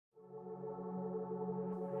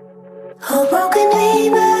Oh, broken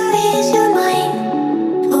dreamer, is your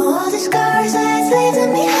mind? Oh, all the scars that's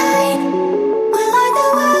leaving behind. We light the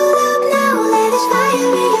world up now, let us fire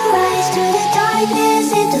in your eyes. Through the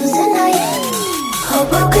darkness into the night. Oh,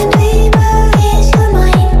 broken dreamer, is your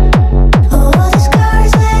mind? Oh, all the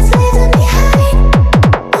scars that's leaving behind.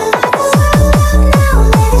 We light the world up now,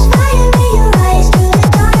 let us fire in your eyes. Through the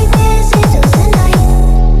darkness into the night.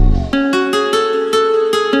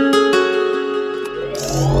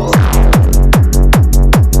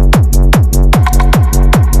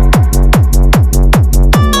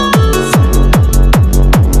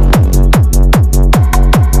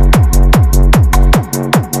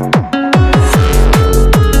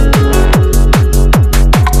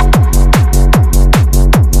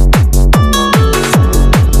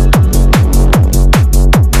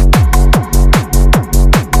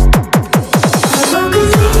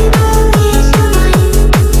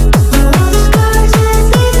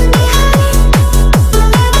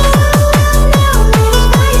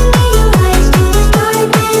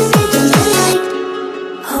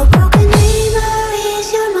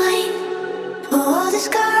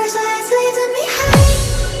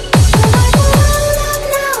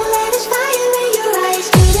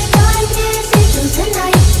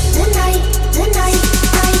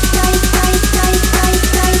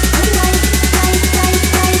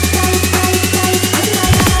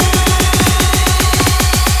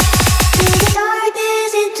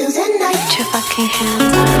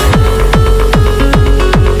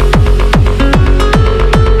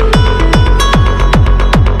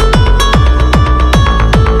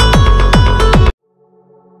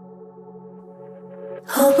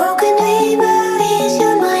 Oh, broken dreamer, is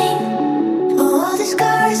your mind? Oh, all the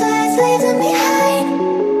scars that's leaving behind.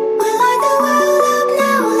 We light the world up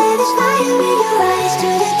now, let us fire in your eyes.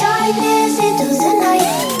 Through the darkness into the night.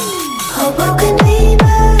 Oh, broken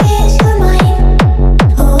dreamer, is your mind?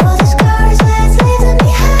 Oh, all the scars that's leaving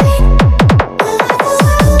behind. We light the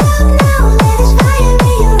world up now, let us fire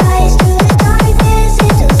in your eyes. Through the darkness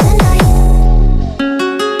into the night.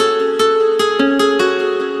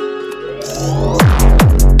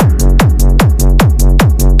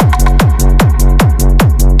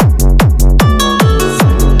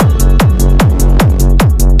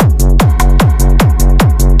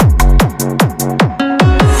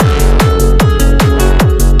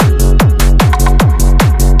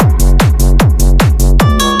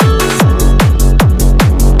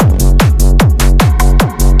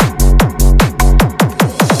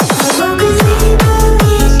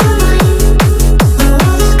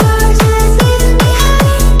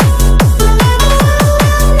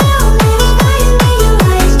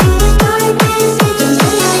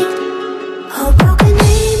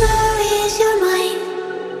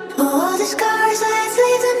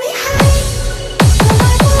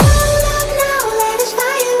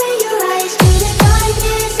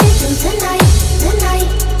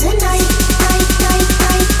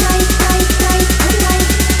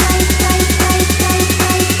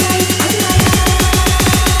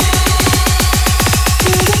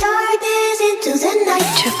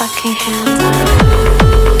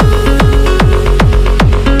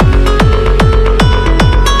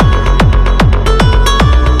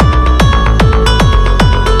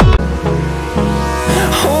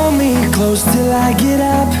 Till I get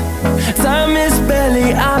up, time is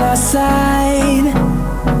barely on our side.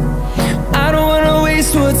 I don't wanna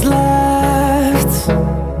waste what's left.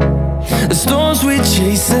 The storms we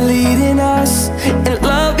chase are leading us, and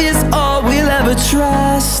love is all we'll ever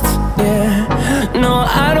trust. Yeah, no,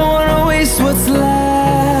 I don't wanna waste what's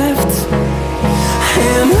left.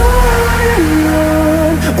 And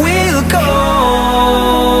on we'll go,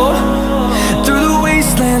 through the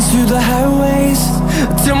wastelands, through the highways,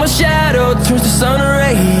 till my shadow turns to sun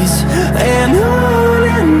rays. And on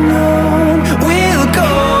we'll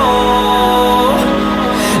go,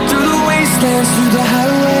 through the wastelands, through the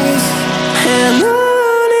highways. And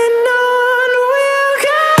on we'll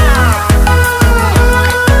go.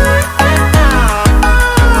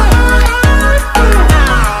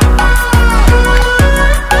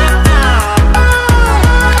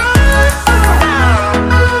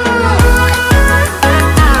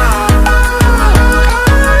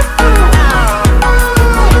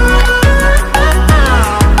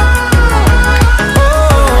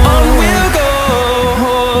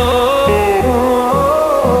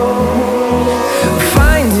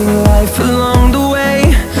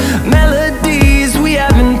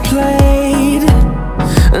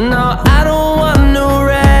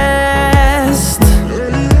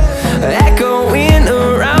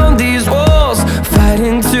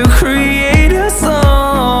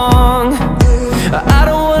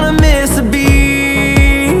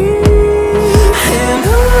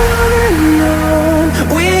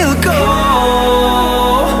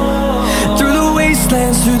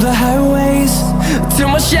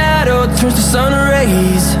 shadow turns to sun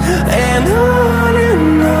rays, and on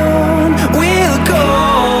we'll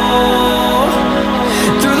go.